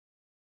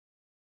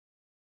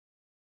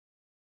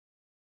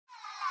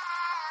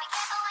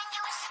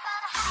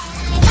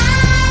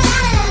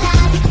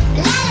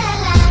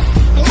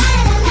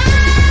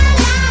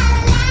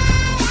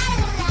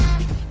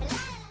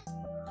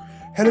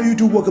Hello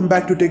YouTube, welcome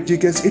back to Tech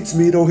GKS. It's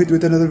me Rohit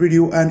with another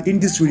video, and in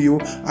this video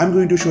I'm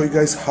going to show you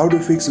guys how to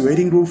fix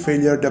waiting room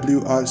failure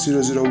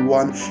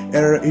WR-0001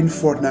 error in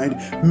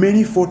Fortnite.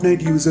 Many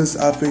Fortnite users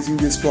are facing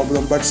this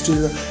problem, but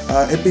still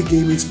Epic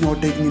Game is not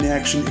taking any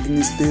action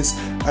against this.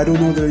 I don't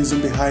know the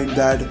reason behind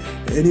that.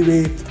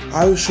 Anyway,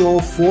 I'll show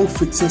 4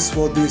 fixes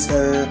for this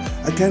error.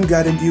 I can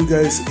guarantee you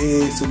guys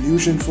a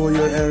solution for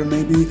your error.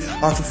 Maybe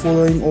after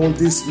following all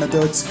these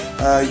methods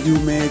you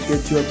may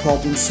get your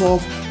problem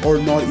solved or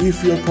not.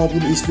 If your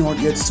problem is not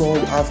yet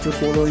solved after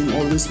following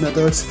all these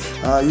methods,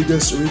 you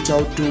just reach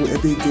out to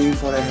Epic Game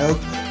for a help.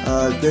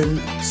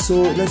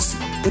 So let's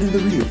get in the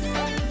video.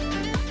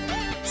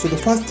 So the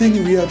first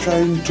thing we are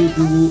trying to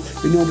do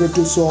in order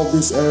to solve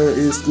this error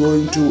is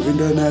going to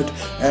internet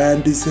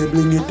and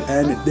disabling it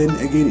and then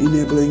again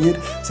enabling it.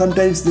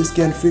 Sometimes this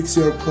can fix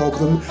your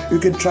problem. You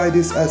can try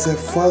this as a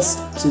first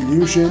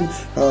solution.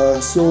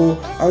 So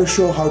I'll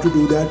show how to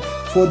do that.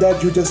 For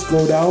that, you just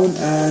go down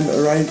and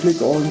right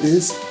click on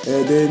this,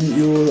 then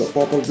you will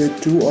pop up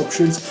with 2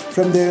 options.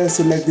 From there,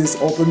 select this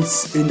Open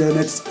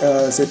Internet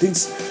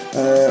Settings.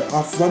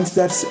 Once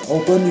that's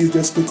open, you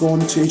just click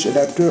on Change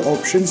Adapter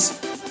Options,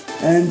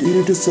 and you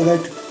need to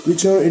select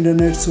whichever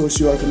internet source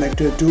you are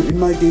connected to. In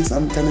my case,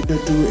 I'm connected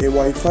to a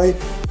Wi-Fi.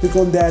 Click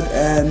on that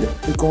and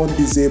click on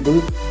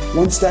Disable.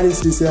 Once that is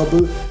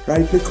disabled,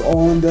 right click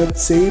on that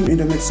same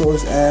internet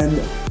source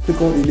and click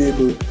on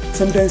Enable.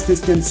 Sometimes this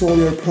can solve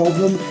your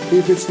problem.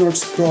 If it's not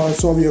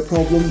solve your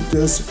problem,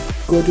 just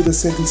go to the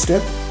second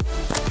step.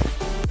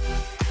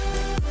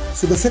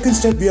 So the second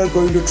step we are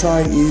going to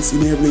try is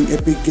enabling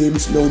Epic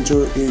Games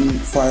Launcher in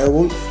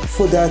Firewall.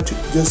 For that,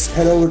 just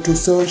head over to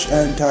search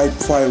and type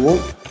Firewall.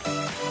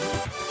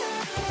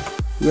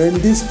 When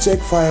this check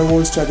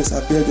firewall status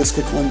appears, just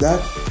click on that,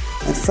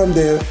 and from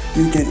there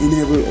you can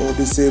enable or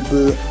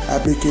disable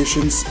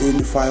applications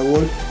in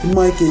Firewall. In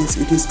my case,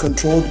 it is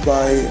controlled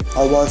by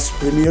Avast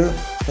Premier,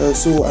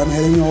 so I'm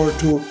heading over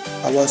to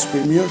Avast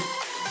Premier.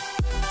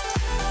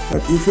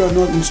 But if you are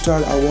not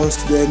installed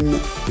Avast, then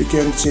you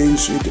can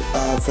change it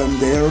from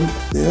there.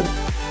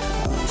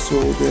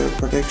 So their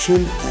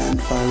protection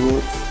and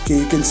Firewall. Okay,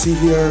 you can see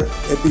here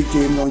Epic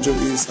Game Launcher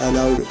is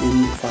allowed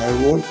in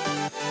Firewall.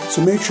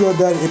 So make sure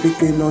that Epic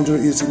Game Launcher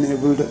is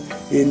enabled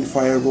in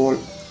Firewall.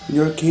 In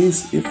your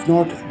case, if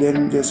not,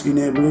 then just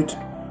enable it.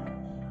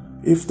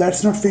 If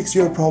that's not fix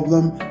your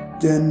problem,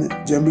 then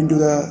jump into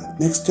the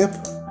next step.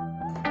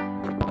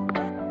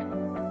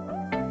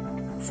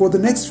 For the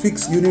next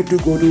fix, you need to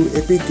go to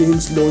Epic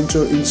Games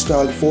Launcher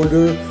install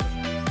folder.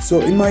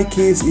 So in my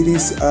case, it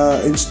is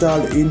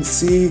installed in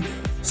C.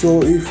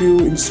 So if you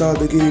install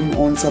the game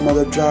on some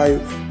other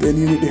drive, then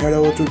you need to head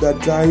over to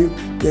that drive,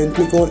 then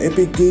click on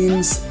Epic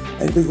Games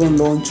and click on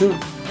Launcher.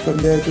 From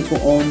there, click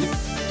on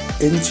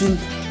Engine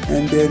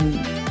and then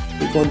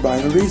click on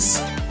Binaries,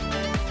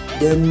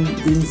 then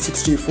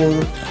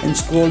Win64, and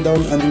scroll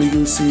down until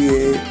you see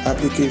a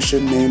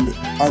application named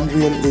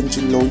Unreal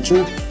Engine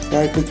Launcher.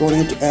 Right click on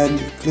it and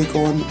click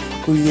on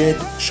Create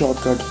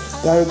Shortcut.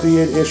 That will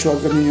create a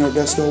shortcut in your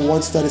desktop.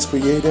 Once that is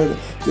created,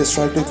 just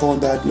right click on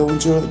that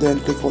launcher, then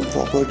click on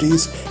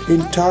Properties.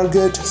 In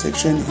Target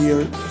section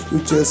here, you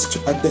just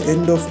at the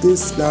end of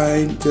this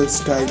line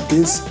just type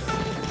this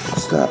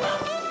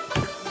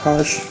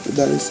hash,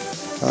 that is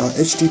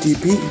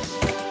http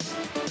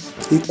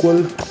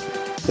equal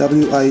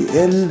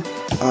win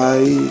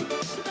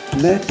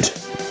inet,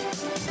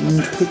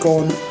 and click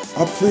on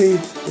Apply,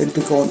 then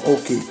click on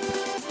OK.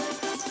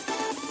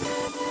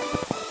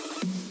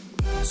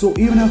 So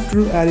even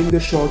after adding the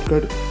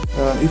shortcut,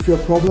 if your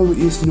problem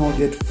is not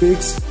yet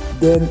fixed,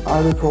 then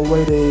I will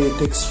provide a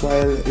text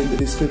file in the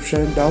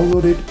description.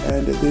 Download it,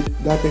 and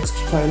that text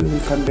file will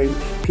contain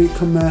 3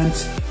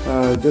 commands.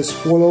 Just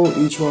follow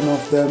each one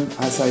of them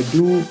as I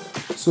do.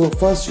 So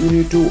first you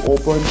need to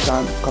open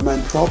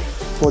command prompt.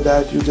 For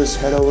that, you just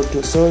head over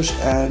to search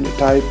and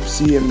type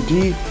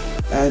cmd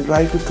and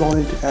right click on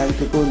it and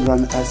click on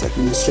Run as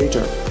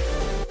Administrator.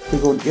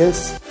 Click on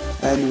Yes,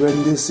 and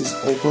when this is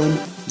open,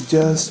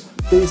 just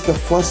paste the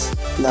first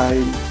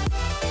line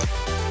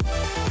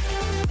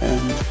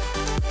and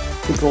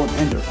click on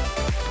Enter.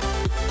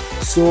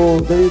 So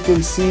there you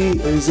can see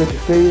reset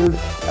failed,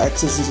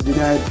 access is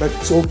denied, but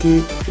it's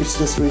okay, it's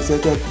just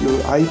resetted your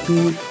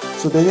IP.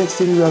 So the next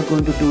thing we are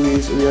going to do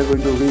is we are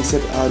going to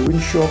reset our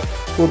WinShop.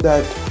 For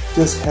that,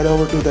 just head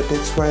over to the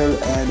text file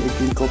and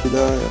again copy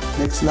the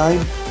next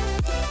line,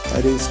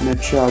 that is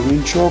Netsha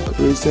WinShop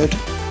reset,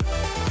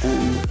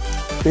 and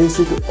paste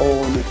it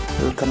on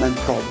your command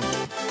prompt.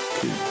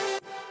 Okay.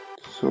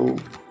 So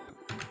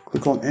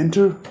click on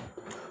Enter.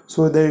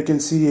 So there you can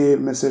see a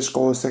message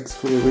called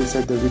successfully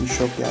reset the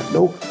WinShop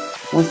catalog.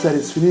 Once that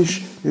is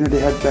finished, you need to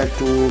head back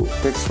to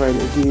text file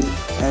again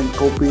and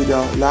copy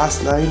the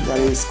last line, that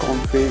is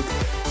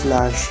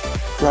config/flush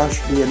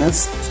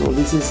DNS. So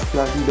this is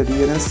flushing the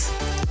DNS.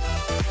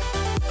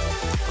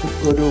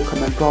 Go to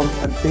command prompt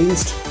and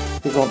paste,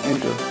 click on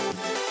Enter.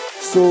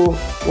 So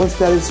once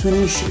that is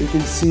finished, you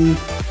can see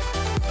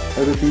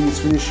everything is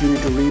finished. You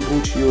need to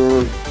reboot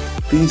your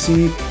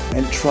PC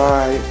and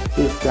try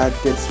if that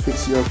gets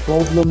fixed your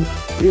problem.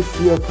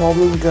 If your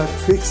problem got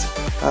fixed,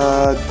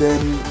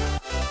 then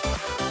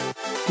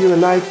give a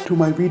like to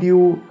my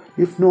video.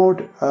 If not,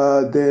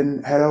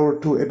 then head over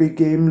to Epic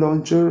Game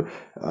Launcher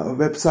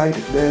website,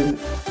 then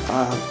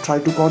try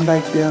to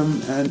contact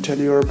them and tell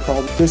your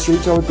problem. Just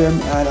reach out them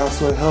and ask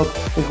for help.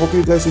 I hope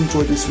you guys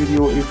enjoyed this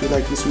video. If you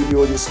like this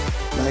video, just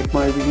like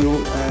my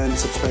video and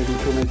subscribe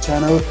to my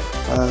channel.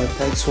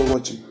 Thanks for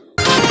watching.